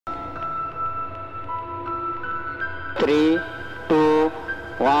3, 2,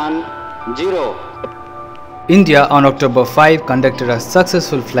 1, 0. India on October 5 conducted a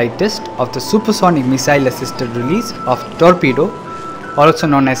successful flight test of the supersonic missile assisted release of torpedo, also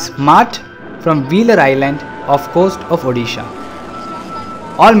known as SMART, from Wheeler Island off coast of Odisha.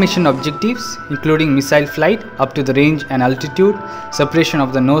 All mission objectives, including missile flight up to the range and altitude, separation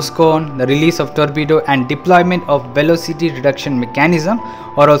of the nose cone, the release of torpedo and deployment of velocity reduction mechanism,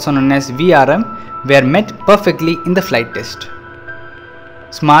 or also known as VRM, were met perfectly in the flight test.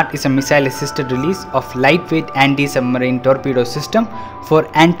 SMART is a missile assisted release of lightweight anti-submarine torpedo system for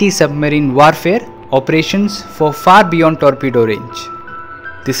anti-submarine warfare operations for far beyond torpedo range.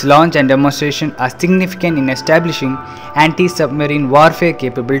 This launch and demonstration are significant in establishing anti-submarine warfare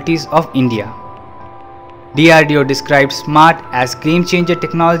capabilities of India. DRDO describes SMART as game-changer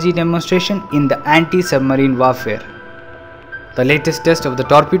technology demonstration in the anti-submarine warfare. The latest test of the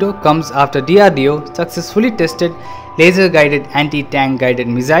torpedo comes after DRDO successfully tested laser-guided anti-tank guided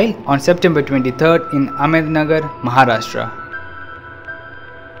missile on September 23rd in Ahmednagar, Maharashtra.